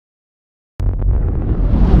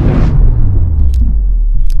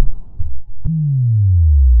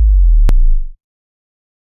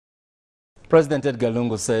President Edgar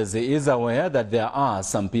Lungu says he is aware that there are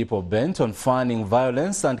some people bent on fanning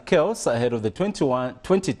violence and chaos ahead of the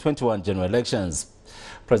 2021 general elections.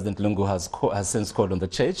 President Lungu has since called on the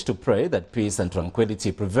church to pray that peace and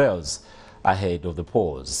tranquility prevails ahead of the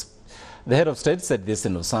polls. The head of state said this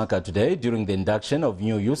in Osaka today during the induction of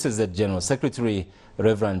new UCZ General Secretary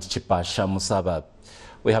Reverend Chipasha Musaba.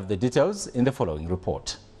 We have the details in the following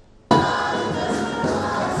report.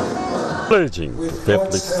 Pledging to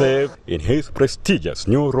faithfully serve in his prestigious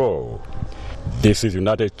new role. This is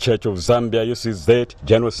United Church of Zambia UCZ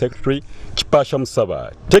General Secretary Chipasha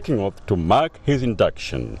Musaba taking oath to mark his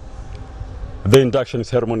induction. The induction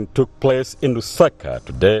ceremony took place in Lusaka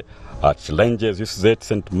today at Chilenje's UCZ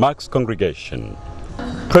St. Mark's congregation.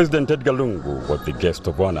 President Edgar Lungu was the guest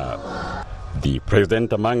of honor. The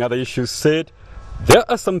president, among other issues, said there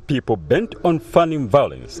are some people bent on fanning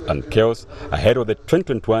violence and chaos ahead of the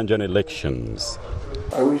 2021 general elections.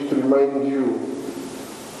 I wish to remind you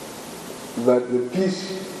that the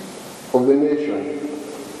peace of the nation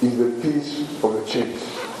is the peace of the church.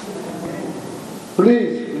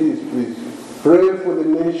 Please, pray for the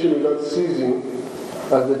nation without ceasing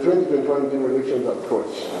as the 2021 general elections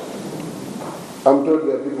approach. I'm told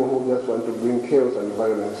there are people who just want to bring chaos and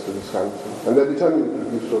violence to this country, and they're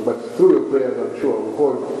determined to do so, but through your prayers, I'm sure we'll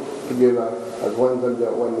hold together as one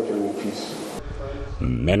Zambia, one nation in peace.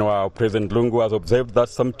 Meanwhile, President Lungu has observed that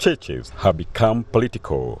some churches have become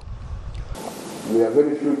political. There are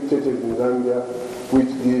very few churches in Zambia which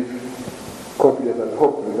give confidence and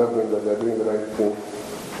hope to the government that they are doing the right thing,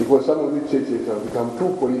 because some of these churches have become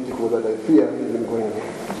too political that I fear even going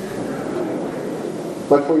there.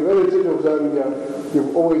 But for the United Church of Zambia,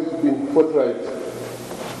 you've always been forthright.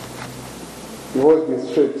 You've always been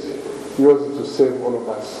straight. You always to serve all of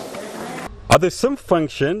us. At the same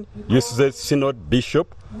function, UCZ Synod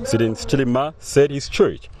Bishop Sidin Chilima said his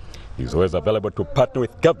church is always available to partner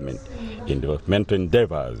with government in developmental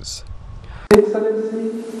endeavors.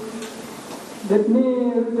 Excellency, let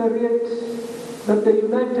me reiterate that the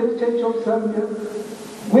United Church of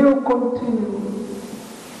Zambia will continue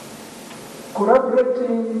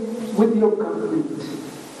collaborating with your government.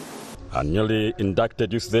 A newly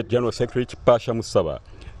inducted UCZ General Secretary Chipasha Musaba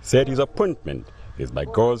said his appointment is by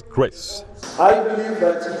God's grace. I believe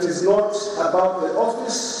that it is not about the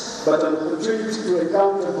office, but an opportunity to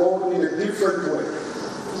encounter God in a different way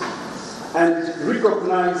and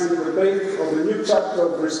recognizing the birth of a new chapter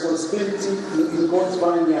of responsibility in God's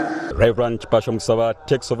vineyard. Reverend Chipasha Musaba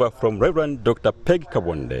takes over from Reverend Dr. Peg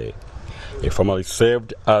Kabonde. He formerly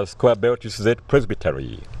served as choir bell to UCZ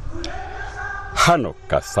Presbytery. Hanok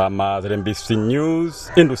Kasama, NBC News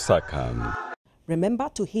in Lusaka. Remember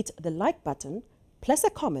to hit the like button, place a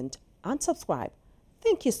comment and subscribe.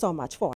 Thank you so much for